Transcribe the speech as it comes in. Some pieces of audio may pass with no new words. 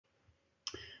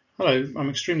Hello, I'm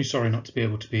extremely sorry not to be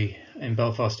able to be in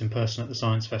Belfast in person at the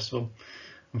Science Festival.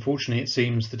 Unfortunately, it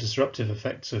seems the disruptive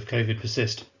effects of COVID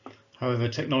persist. However,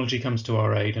 technology comes to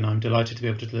our aid and I'm delighted to be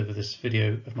able to deliver this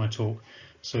video of my talk,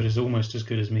 so it is almost as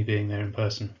good as me being there in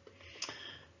person.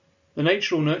 The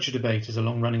nature or nurture debate is a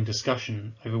long-running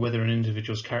discussion over whether an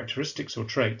individual's characteristics or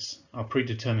traits are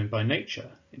predetermined by nature,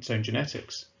 its own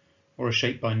genetics, or are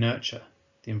shaped by nurture,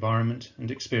 the environment and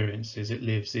experiences it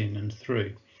lives in and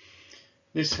through.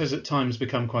 This has at times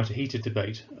become quite a heated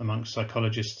debate amongst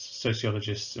psychologists,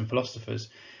 sociologists and philosophers,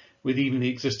 with even the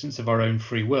existence of our own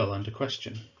free will under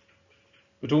question.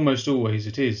 But almost always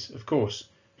it is, of course,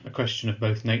 a question of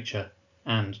both nature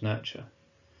and nurture.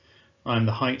 I am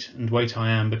the height and weight I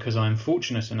am because I am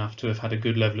fortunate enough to have had a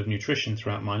good level of nutrition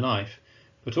throughout my life,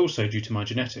 but also due to my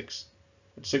genetics.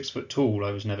 At 6 foot tall,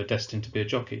 I was never destined to be a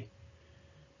jockey.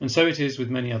 And so it is with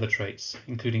many other traits,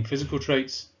 including physical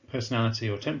traits, personality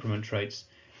or temperament traits,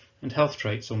 and health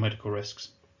traits or medical risks.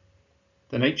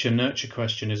 The nature-nurture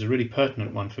question is a really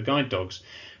pertinent one for guide dogs.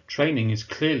 Training is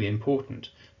clearly important,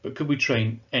 but could we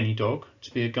train any dog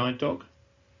to be a guide dog?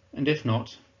 And if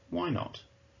not, why not?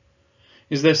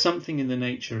 Is there something in the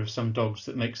nature of some dogs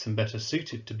that makes them better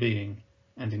suited to being,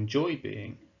 and enjoy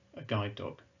being, a guide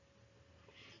dog?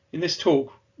 In this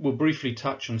talk, we'll briefly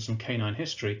touch on some canine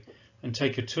history and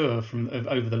take a tour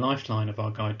over the lifeline of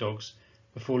our guide dogs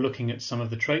before looking at some of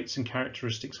the traits and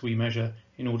characteristics we measure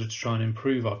in order to try and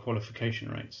improve our qualification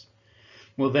rates.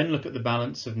 We'll then look at the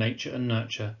balance of nature and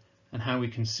nurture and how we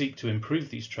can seek to improve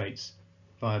these traits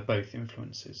via both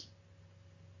influences.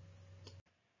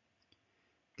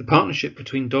 The partnership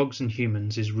between dogs and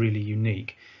humans is really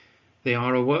unique. They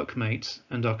are our workmates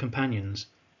and our companions.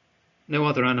 No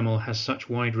other animal has such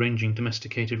wide-ranging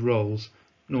domesticated roles,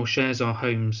 nor shares our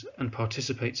homes and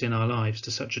participates in our lives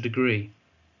to such a degree.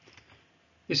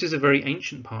 This is a very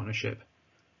ancient partnership.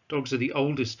 Dogs are the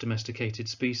oldest domesticated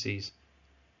species.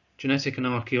 Genetic and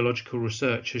archaeological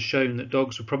research has shown that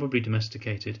dogs were probably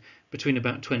domesticated between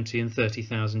about 20 and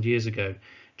 30,000 years ago,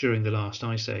 during the last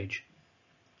ice age.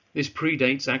 This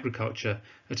predates agriculture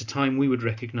at a time we would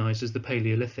recognise as the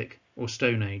Paleolithic or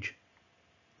Stone Age.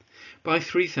 By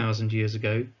 3,000 years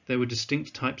ago, there were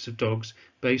distinct types of dogs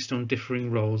based on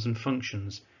differing roles and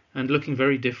functions, and looking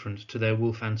very different to their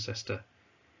wolf ancestor.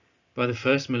 By the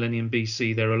first millennium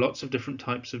BC, there are lots of different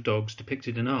types of dogs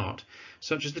depicted in art,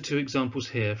 such as the two examples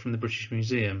here from the British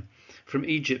Museum. From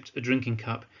Egypt, a drinking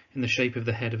cup in the shape of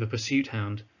the head of a pursuit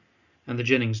hound, and the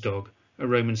Jennings dog, a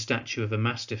Roman statue of a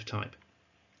mastiff type.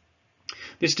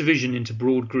 This division into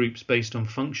broad groups based on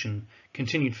function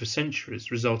continued for centuries,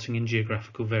 resulting in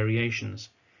geographical variations.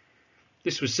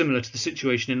 This was similar to the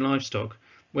situation in livestock,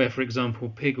 where, for example,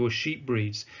 pig or sheep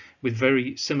breeds with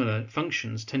very similar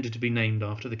functions tended to be named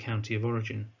after the county of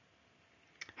origin.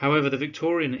 However, the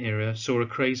Victorian era saw a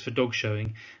craze for dog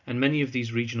showing, and many of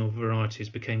these regional varieties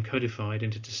became codified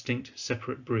into distinct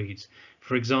separate breeds.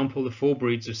 For example, the 4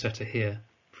 breeds of setter here,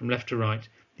 from left to right: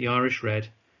 the Irish Red,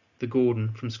 the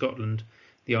Gordon from Scotland,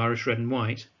 the Irish Red and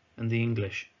White, and the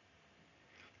English.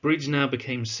 Breeds now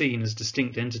became seen as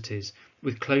distinct entities,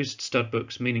 with closed stud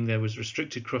books, meaning there was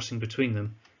restricted crossing between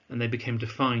them, and they became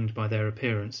defined by their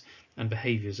appearance and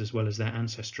behaviours as well as their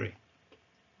ancestry.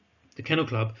 The Kennel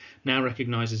Club now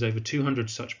recognises over 200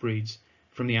 such breeds,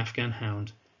 from the Afghan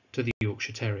Hound to the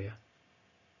Yorkshire Terrier.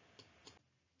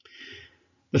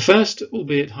 The first,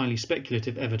 albeit highly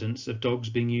speculative, evidence of dogs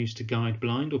being used to guide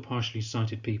blind or partially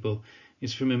sighted people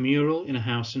is from a mural in a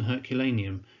house in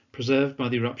Herculaneum, preserved by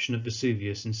the eruption of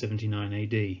Vesuvius in 79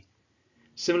 AD.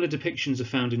 Similar depictions are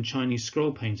found in Chinese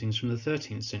scroll paintings from the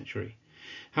 13th century.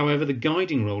 However, the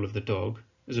guiding role of the dog,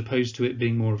 as opposed to it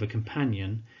being more of a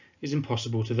companion, is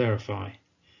impossible to verify.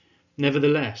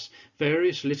 Nevertheless,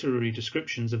 various literary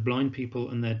descriptions of blind people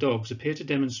and their dogs appear to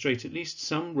demonstrate at least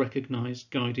some recognised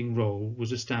guiding role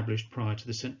was established prior to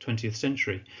the 20th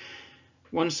century.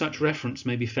 One such reference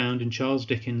may be found in Charles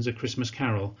Dickens' A Christmas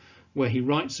Carol, where he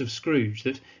writes of Scrooge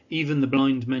that even the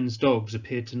blind men's dogs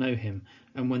appeared to know him,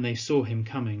 and when they saw him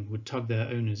coming would tug their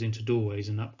owners into doorways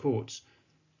and up courts.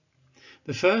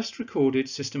 The first recorded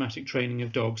systematic training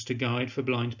of dogs to guide for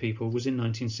blind people was in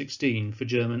 1916 for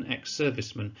German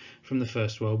ex-servicemen from the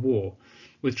First World War,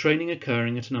 with training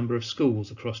occurring at a number of schools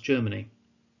across Germany.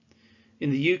 In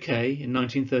the UK, in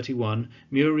 1931,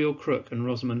 Muriel Crook and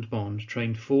Rosamund Bond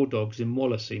trained 4 dogs in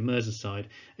Wallasey, Merseyside,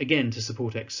 again to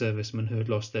support ex-servicemen who had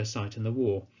lost their sight in the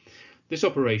war. This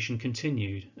operation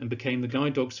continued and became the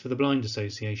Guide Dogs for the Blind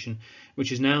Association,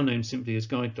 which is now known simply as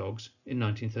Guide Dogs, in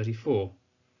 1934.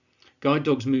 Guide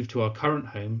dogs moved to our current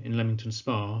home in Leamington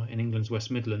Spa in England's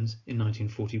West Midlands in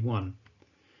 1941.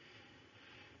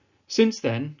 Since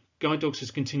then, Guide Dogs has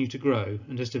continued to grow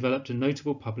and has developed a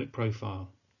notable public profile.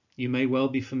 You may well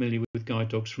be familiar with guide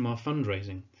dogs from our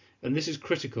fundraising, and this is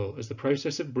critical as the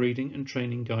process of breeding and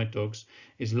training guide dogs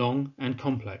is long and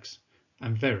complex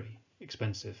and very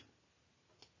expensive.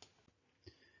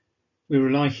 We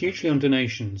rely hugely on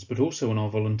donations, but also on our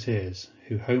volunteers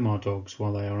who home our dogs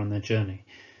while they are on their journey.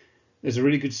 There's a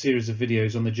really good series of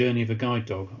videos on the journey of a guide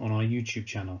dog on our YouTube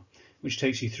channel, which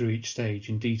takes you through each stage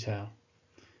in detail.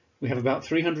 We have about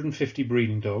 350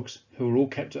 breeding dogs who are all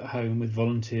kept at home with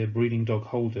volunteer breeding dog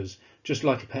holders, just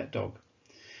like a pet dog.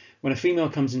 When a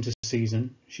female comes into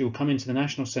season, she will come into the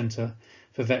National Centre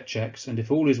for vet checks and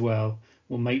if all is well,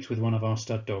 will mate with one of our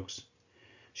stud dogs.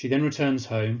 She then returns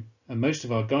home and most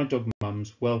of our guide dog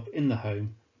mums whelp in the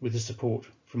home with the support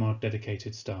from our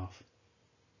dedicated staff.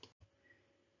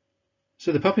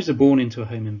 So the puppies are born into a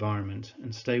home environment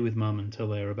and stay with mum until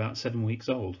they are about 7 weeks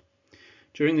old.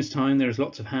 During this time there is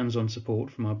lots of hands-on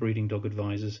support from our breeding dog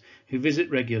advisors who visit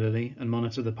regularly and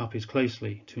monitor the puppies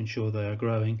closely to ensure they are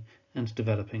growing and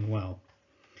developing well.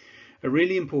 A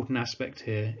really important aspect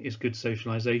here is good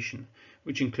socialisation,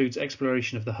 which includes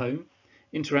exploration of the home,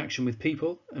 interaction with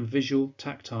people and visual,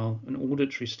 tactile and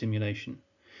auditory stimulation.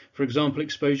 For example,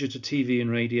 exposure to TV and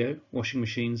radio, washing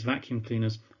machines, vacuum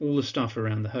cleaners, all the stuff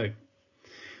around the home.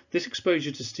 This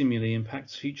exposure to stimuli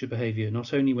impacts future behaviour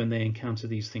not only when they encounter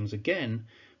these things again,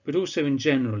 but also in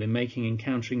general in making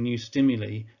encountering new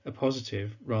stimuli a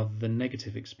positive rather than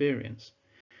negative experience.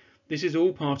 This is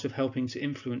all part of helping to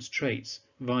influence traits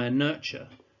via nurture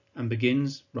and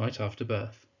begins right after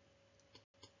birth.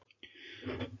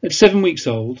 At 7 weeks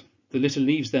old, the litter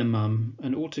leaves their mum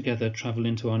and all together travel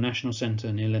into our National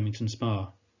Centre near Leamington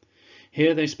Spa.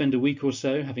 Here they spend a week or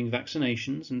so having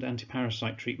vaccinations and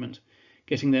anti-parasite treatment,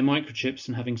 getting their microchips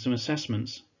and having some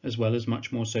assessments, as well as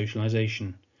much more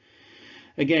socialisation.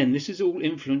 Again, this is all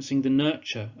influencing the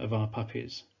nurture of our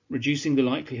puppies, reducing the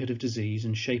likelihood of disease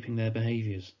and shaping their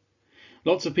behaviours.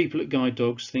 Lots of people at guide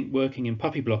dogs think working in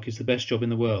puppy block is the best job in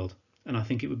the world, and I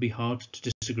think it would be hard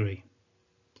to disagree.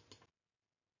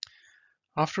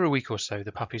 After a week or so,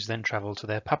 the puppies then travel to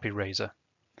their puppy raiser.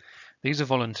 These are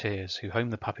volunteers who home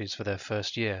the puppies for their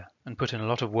first year and put in a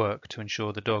lot of work to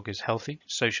ensure the dog is healthy,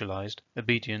 socialised,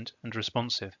 obedient and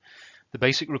responsive, the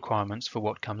basic requirements for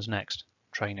what comes next,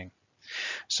 training.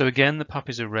 So again, the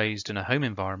puppies are raised in a home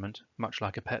environment, much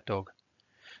like a pet dog.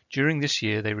 During this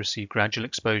year they receive gradual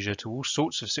exposure to all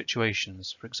sorts of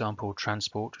situations, for example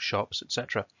transport, shops,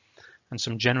 etc., and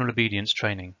some general obedience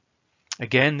training.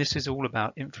 Again, this is all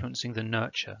about influencing the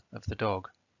nurture of the dog.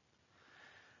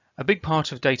 A big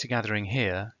part of data gathering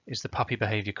here is the puppy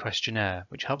behaviour questionnaire,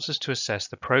 which helps us to assess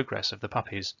the progress of the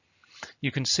puppies.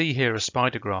 You can see here a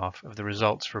spider graph of the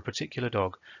results for a particular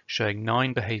dog showing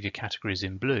 9 behaviour categories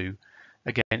in blue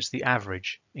against the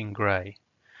average in grey.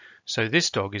 So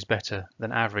this dog is better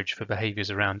than average for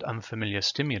behaviours around unfamiliar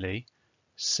stimuli,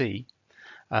 C,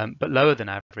 but lower than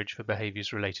average for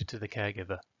behaviours related to the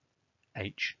caregiver,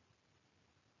 H.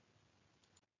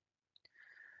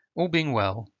 All being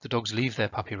well, the dogs leave their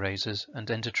puppy raisers and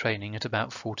enter training at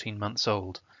about 14 months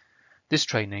old. This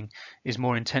training is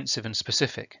more intensive and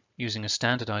specific, using a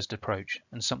standardized approach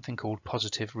and something called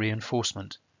positive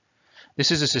reinforcement.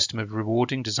 This is a system of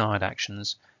rewarding desired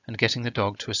actions and getting the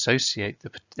dog to associate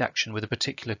the action with a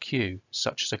particular cue,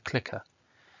 such as a clicker.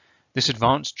 This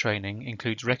advanced training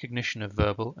includes recognition of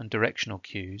verbal and directional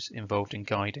cues involved in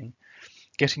guiding,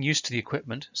 getting used to the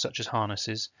equipment, such as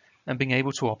harnesses, and being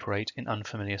able to operate in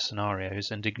unfamiliar scenarios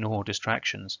and ignore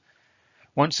distractions.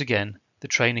 Once again, the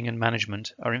training and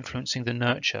management are influencing the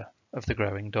nurture of the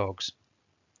growing dogs.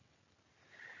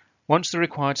 Once the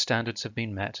required standards have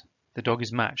been met, the dog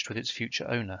is matched with its future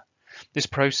owner. This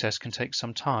process can take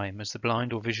some time as the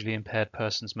blind or visually impaired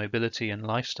person's mobility and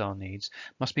lifestyle needs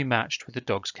must be matched with the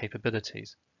dog's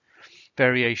capabilities.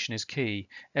 Variation is key.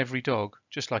 Every dog,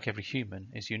 just like every human,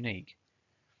 is unique.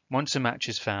 Once a match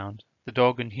is found, the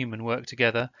dog and human work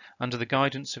together under the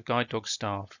guidance of guide dog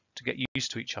staff to get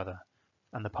used to each other,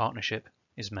 and the partnership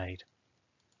is made.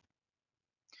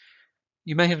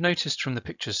 You may have noticed from the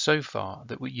pictures so far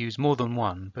that we use more than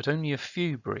one, but only a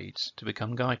few breeds to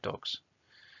become guide dogs.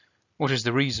 What is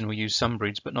the reason we use some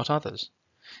breeds but not others?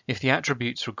 If the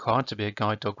attributes required to be a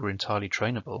guide dog were entirely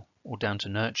trainable, or down to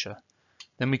nurture,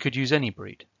 then we could use any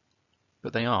breed.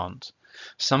 But they aren't.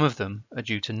 Some of them are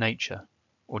due to nature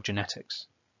or genetics.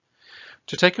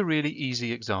 To take a really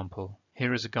easy example,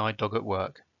 here is a guide dog at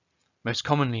work. Most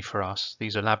commonly for us,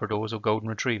 these are Labradors or Golden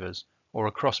Retrievers, or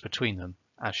a cross between them,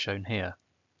 as shown here.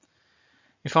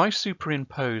 If I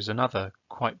superimpose another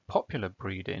quite popular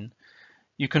breed in,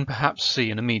 you can perhaps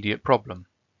see an immediate problem.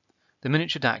 The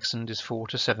miniature dachshund is 4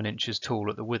 to 7 inches tall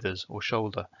at the withers or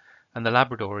shoulder, and the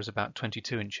Labrador is about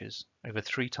 22 inches, over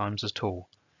 3 times as tall.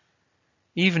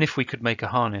 Even if we could make a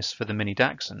harness for the mini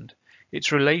dachshund,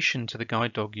 its relation to the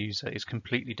guide dog user is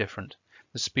completely different.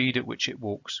 The speed at which it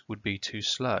walks would be too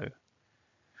slow.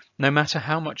 No matter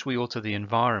how much we alter the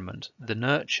environment, the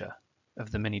nurture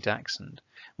of the mini dachshund,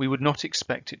 we would not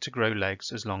expect it to grow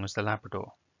legs as long as the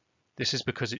Labrador. This is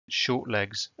because its short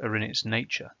legs are in its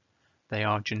nature. They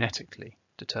are genetically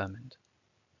determined.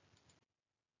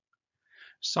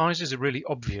 Size is a really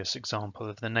obvious example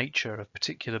of the nature of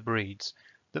particular breeds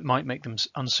that might make them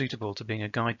unsuitable to being a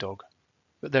guide dog.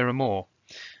 But there are more.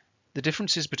 The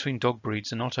differences between dog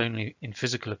breeds are not only in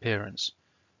physical appearance,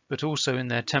 but also in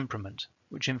their temperament,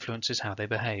 which influences how they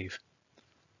behave.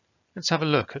 Let's have a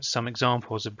look at some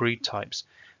examples of breed types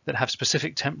that have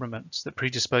specific temperaments that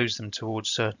predispose them towards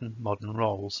certain modern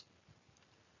roles.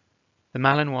 The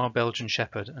Malinois Belgian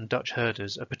Shepherd and Dutch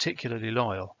herders are particularly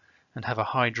loyal and have a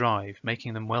high drive,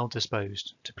 making them well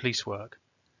disposed to police work.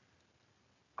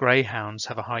 Greyhounds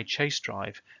have a high chase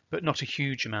drive, but not a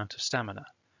huge amount of stamina,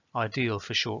 ideal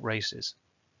for short races.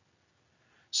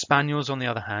 Spaniels, on the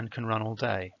other hand, can run all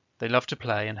day. They love to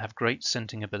play and have great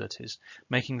scenting abilities,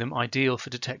 making them ideal for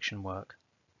detection work.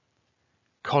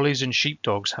 Collies and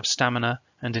sheepdogs have stamina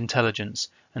and intelligence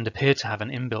and appear to have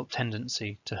an inbuilt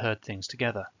tendency to herd things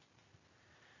together.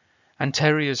 And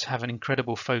terriers have an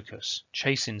incredible focus,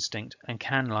 chase instinct, and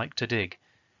can like to dig.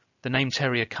 The name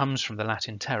terrier comes from the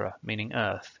Latin terra, meaning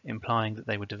earth, implying that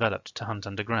they were developed to hunt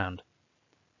underground.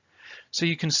 So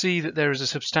you can see that there is a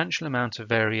substantial amount of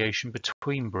variation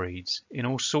between breeds in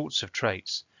all sorts of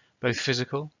traits, both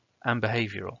physical and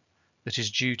behavioural, that is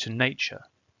due to nature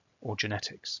or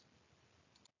genetics.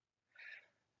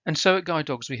 And so at Guide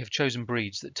Dogs we have chosen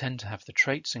breeds that tend to have the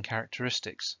traits and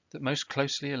characteristics that most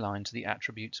closely align to the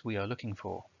attributes we are looking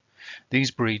for. These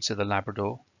breeds are the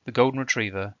Labrador, the Golden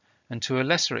Retriever, and to a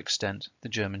lesser extent the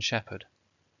German Shepherd.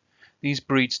 These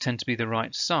breeds tend to be the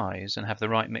right size and have the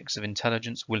right mix of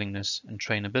intelligence, willingness, and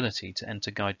trainability to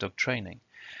enter guide dog training.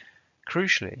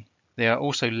 Crucially, they are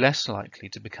also less likely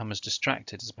to become as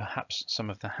distracted as perhaps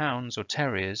some of the hounds or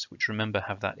terriers, which remember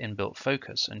have that inbuilt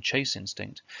focus and chase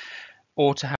instinct,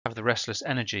 or to have the restless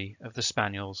energy of the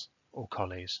spaniels or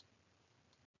collies.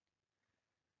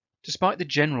 Despite the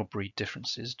general breed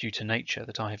differences due to nature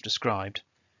that I have described,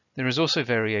 there is also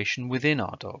variation within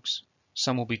our dogs.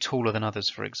 Some will be taller than others,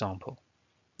 for example.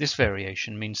 This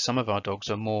variation means some of our dogs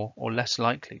are more or less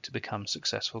likely to become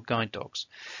successful guide dogs.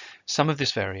 Some of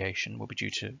this variation will be due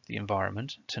to the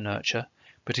environment, to nurture,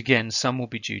 but again some will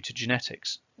be due to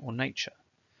genetics or nature.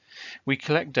 We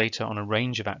collect data on a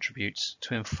range of attributes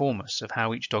to inform us of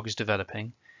how each dog is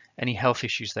developing, any health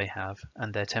issues they have,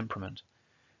 and their temperament.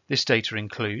 This data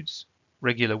includes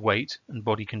regular weight and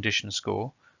body condition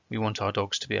score. We want our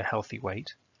dogs to be a healthy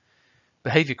weight.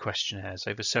 Behaviour questionnaires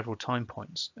over several time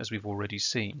points, as we've already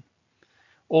seen.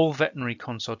 All veterinary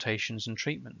consultations and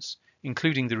treatments,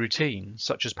 including the routine,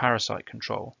 such as parasite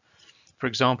control. For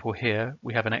example, here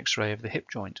we have an X-ray of the hip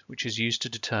joint, which is used to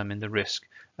determine the risk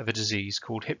of a disease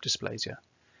called hip dysplasia,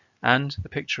 and a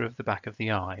picture of the back of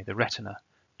the eye, the retina,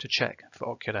 to check for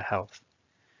ocular health.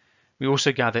 We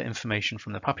also gather information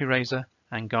from the puppy raiser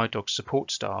and guide dog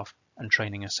support staff and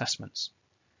training assessments.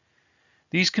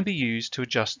 These can be used to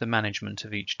adjust the management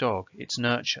of each dog, its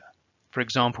nurture. For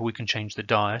example, we can change the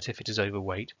diet if it is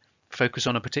overweight, focus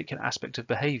on a particular aspect of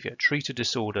behaviour, treat a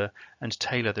disorder, and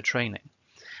tailor the training.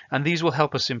 And these will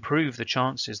help us improve the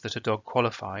chances that a dog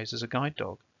qualifies as a guide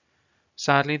dog.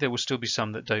 Sadly, there will still be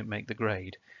some that don't make the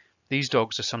grade. These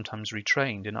dogs are sometimes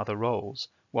retrained in other roles,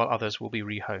 while others will be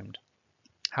rehomed.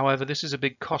 However, this is a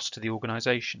big cost to the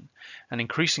organisation, and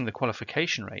increasing the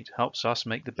qualification rate helps us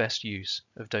make the best use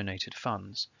of donated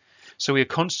funds. So we are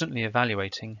constantly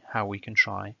evaluating how we can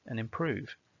try and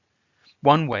improve.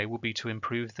 One way will be to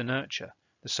improve the nurture,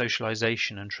 the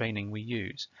socialization and training we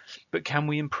use. But can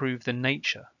we improve the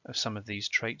nature of some of these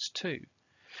traits too?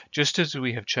 Just as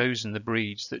we have chosen the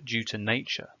breeds that due to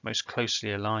nature most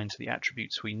closely align to the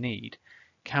attributes we need,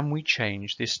 can we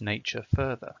change this nature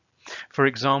further? For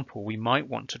example, we might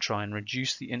want to try and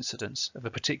reduce the incidence of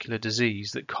a particular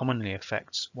disease that commonly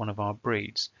affects one of our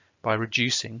breeds by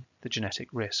reducing the genetic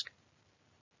risk.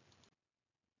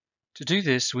 To do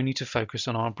this, we need to focus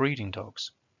on our breeding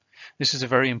dogs. This is a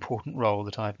very important role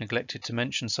that I have neglected to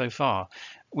mention so far.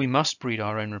 We must breed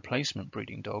our own replacement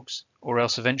breeding dogs, or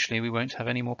else eventually we won't have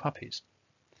any more puppies.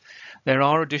 There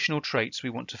are additional traits we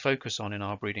want to focus on in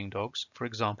our breeding dogs, for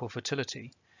example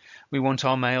fertility. We want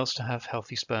our males to have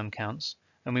healthy sperm counts,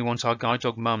 and we want our guide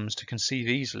dog mums to conceive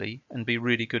easily and be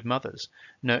really good mothers,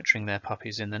 nurturing their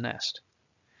puppies in the nest.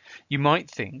 You might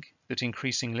think that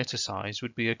increasing litter size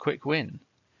would be a quick win.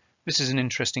 This is an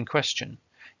interesting question.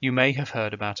 You may have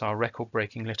heard about our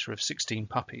record-breaking litter of 16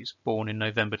 puppies born in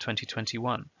November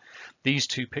 2021. These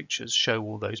two pictures show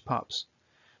all those pups.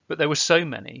 But there were so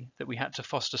many that we had to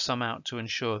foster some out to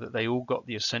ensure that they all got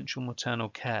the essential maternal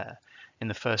care in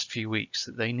the first few weeks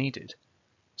that they needed.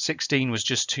 16 was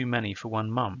just too many for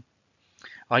one mum.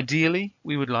 Ideally,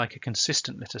 we would like a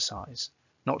consistent litter size,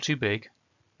 not too big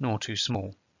nor too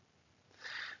small.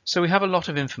 So we have a lot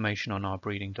of information on our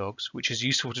breeding dogs, which is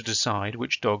useful to decide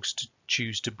which dogs to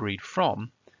choose to breed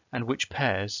from and which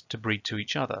pairs to breed to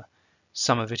each other.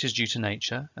 Some of it is due to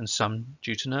nature and some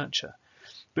due to nurture.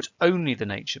 But only the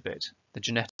nature bit, the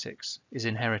genetics, is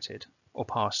inherited or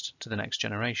passed to the next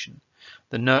generation.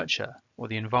 The nurture or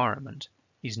the environment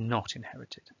is not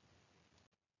inherited.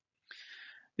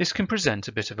 This can present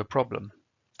a bit of a problem.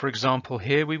 For example,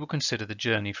 here we will consider the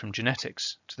journey from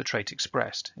genetics to the trait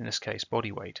expressed, in this case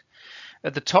body weight.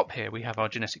 At the top here we have our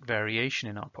genetic variation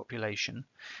in our population,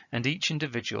 and each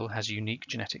individual has unique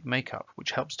genetic makeup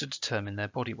which helps to determine their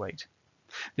body weight.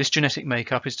 This genetic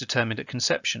makeup is determined at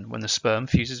conception when the sperm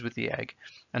fuses with the egg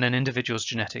and an individual's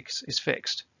genetics is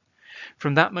fixed.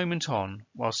 From that moment on,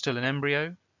 while still an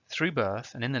embryo, through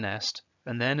birth and in the nest,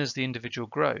 and then as the individual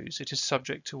grows, it is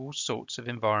subject to all sorts of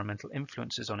environmental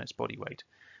influences on its body weight,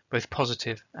 both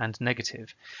positive and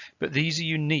negative, but these are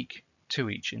unique to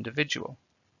each individual.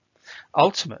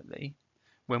 Ultimately,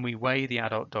 when we weigh the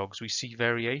adult dogs, we see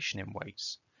variation in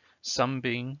weights, some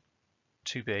being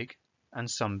too big and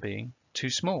some being too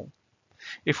small.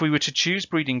 If we were to choose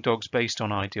breeding dogs based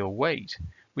on ideal weight,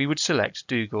 we would select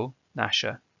Dougal,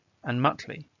 Gnasher and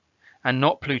Muttley, and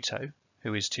not Pluto,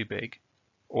 who is too big,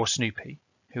 or Snoopy,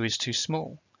 who is too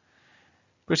small.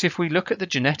 But if we look at the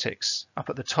genetics up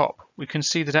at the top, we can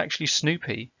see that actually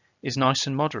Snoopy is nice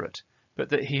and moderate, but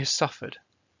that he has suffered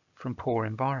from poor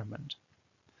environment.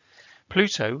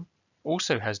 Pluto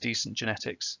also has decent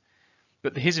genetics,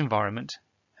 but his environment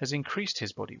has increased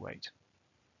his body weight.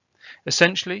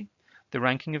 Essentially, the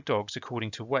ranking of dogs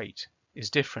according to weight is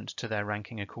different to their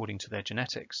ranking according to their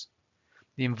genetics.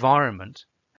 The environment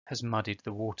has muddied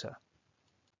the water.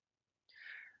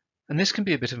 And this can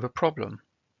be a bit of a problem,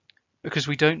 because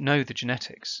we don't know the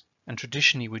genetics and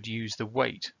traditionally would use the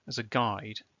weight as a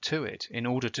guide to it in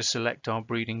order to select our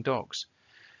breeding dogs.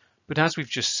 But as we've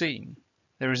just seen,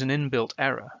 there is an inbuilt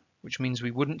error, which means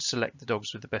we wouldn't select the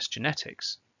dogs with the best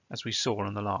genetics, as we saw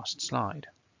on the last slide.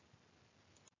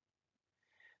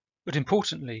 But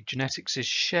importantly, genetics is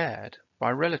shared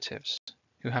by relatives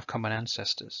who have common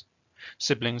ancestors.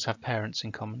 Siblings have parents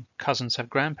in common, cousins have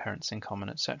grandparents in common,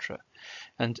 etc.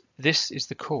 And this is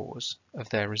the cause of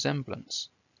their resemblance.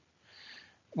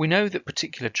 We know that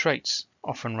particular traits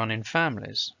often run in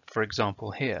families, for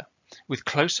example here, with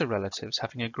closer relatives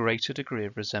having a greater degree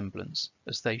of resemblance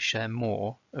as they share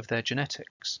more of their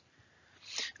genetics.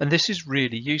 And this is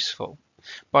really useful.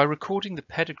 By recording the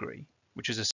pedigree, which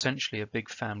is essentially a big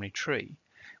family tree,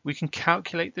 we can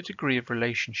calculate the degree of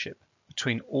relationship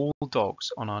between all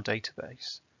dogs on our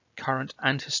database, current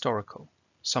and historical,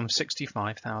 some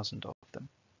 65,000 of them.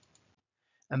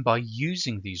 And by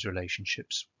using these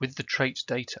relationships with the trait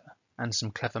data and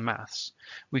some clever maths,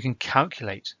 we can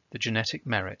calculate the genetic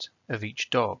merit of each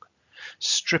dog,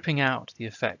 stripping out the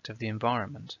effect of the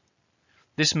environment.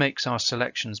 This makes our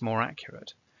selections more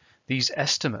accurate. These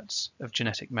estimates of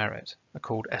genetic merit are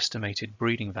called estimated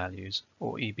breeding values,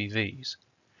 or EBVs.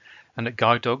 And at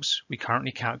Guide Dogs, we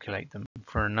currently calculate them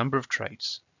for a number of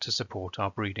traits to support our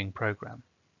breeding program.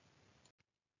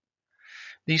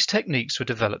 These techniques were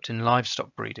developed in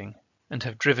livestock breeding and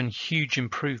have driven huge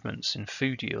improvements in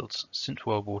food yields since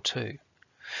World War II.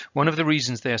 One of the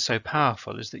reasons they are so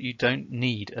powerful is that you don't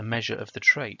need a measure of the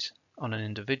trait on an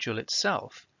individual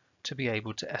itself to be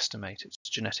able to estimate its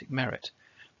genetic merit,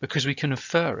 because we can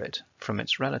infer it from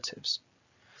its relatives.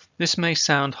 This may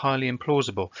sound highly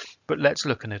implausible, but let's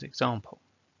look at an example.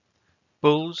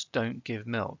 Bulls don't give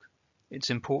milk. It's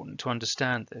important to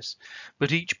understand this,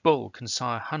 but each bull can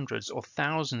sire hundreds or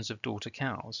thousands of daughter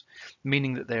cows,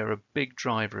 meaning that they are a big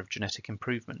driver of genetic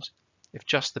improvement. If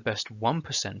just the best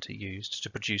 1% are used to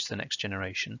produce the next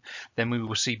generation, then we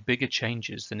will see bigger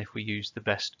changes than if we use the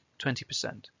best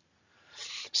 20%.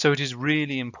 So it is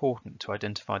really important to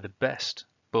identify the best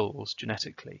bulls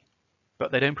genetically,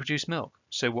 but they don't produce milk.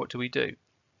 So what do?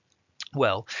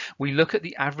 Well, we look at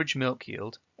the average milk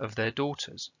yield of their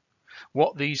daughters.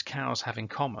 What these cows have in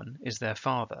common is their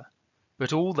father,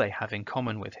 but all they have in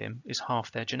common with him is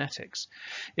half their genetics.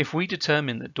 If we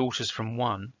determine that daughters from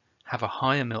one have a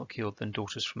higher milk yield than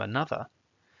daughters from another,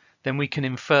 then we can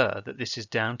infer that this is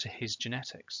down to his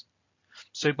genetics.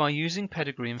 So by using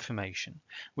pedigree information,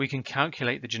 we can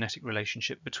calculate the genetic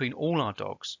relationship between all our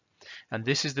dogs, and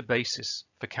this is the basis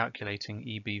for calculating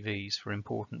EBVs for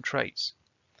important traits.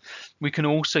 We can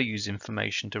also use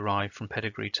information derived from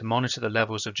pedigree to monitor the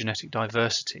levels of genetic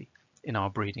diversity in our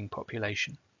breeding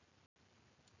population.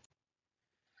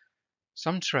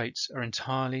 Some traits are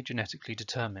entirely genetically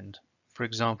determined, for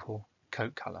example,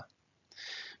 coat colour.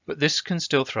 But this can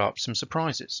still throw up some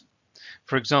surprises.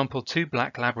 For example, 2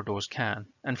 black Labradors can,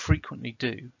 and frequently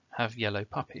do, have yellow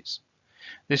puppies.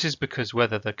 This is because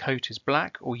whether the coat is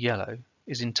black or yellow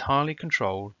is entirely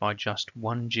controlled by just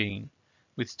one gene,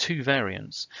 with 2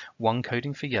 variants, one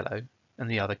coding for yellow and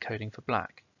the other coding for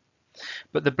black.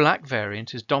 But the black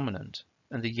variant is dominant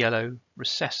and the yellow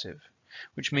recessive,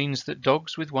 which means that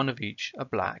dogs with one of each are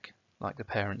black, like the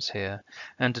parents here,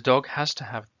 and a dog has to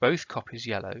have both copies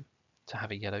yellow to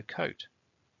have a yellow coat.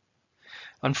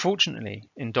 Unfortunately,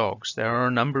 in dogs, there are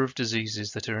a number of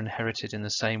diseases that are inherited in the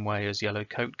same way as yellow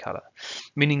coat colour,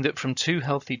 meaning that from 2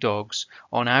 healthy dogs,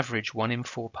 on average 1 in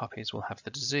 4 puppies will have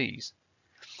the disease.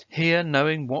 Here,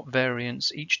 knowing what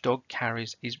variants each dog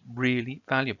carries is really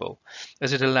valuable,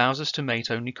 as it allows us to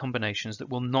mate only combinations that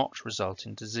will not result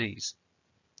in disease.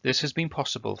 This has been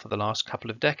possible for the last couple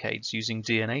of decades using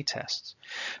DNA tests,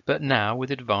 but now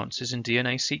with advances in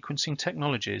DNA sequencing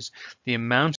technologies, the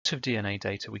amount of DNA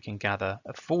data we can gather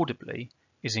affordably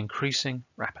is increasing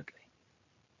rapidly.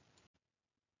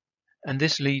 And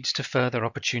this leads to further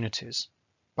opportunities.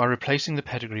 By replacing the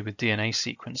pedigree with DNA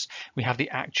sequence, we have the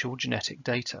actual genetic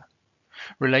data.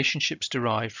 Relationships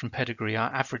derived from pedigree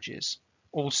are averages.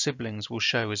 All siblings will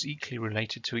show as equally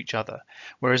related to each other,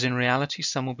 whereas in reality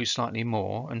some will be slightly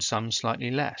more and some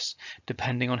slightly less,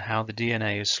 depending on how the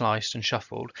DNA is sliced and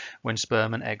shuffled when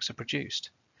sperm and eggs are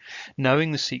produced.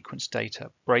 Knowing the sequence data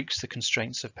breaks the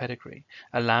constraints of pedigree,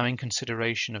 allowing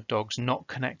consideration of dogs not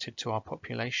connected to our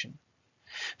population.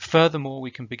 Furthermore,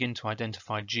 we can begin to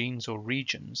identify genes or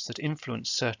regions that influence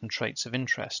certain traits of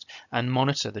interest and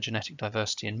monitor the genetic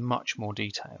diversity in much more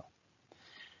detail.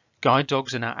 Guide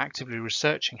dogs are now actively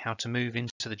researching how to move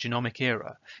into the genomic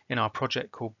era in our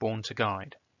project called Born to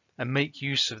Guide, and make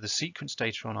use of the sequence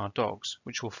data on our dogs,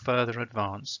 which will further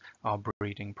advance our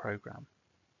breeding program.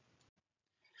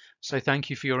 So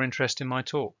thank you for your interest in my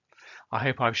talk. I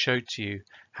hope I've showed to you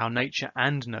how nature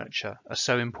and nurture are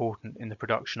so important in the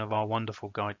production of our wonderful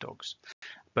guide dogs,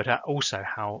 but also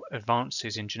how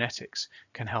advances in genetics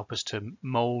can help us to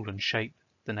mould and shape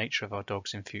the nature of our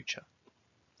dogs in future.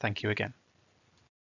 Thank you again.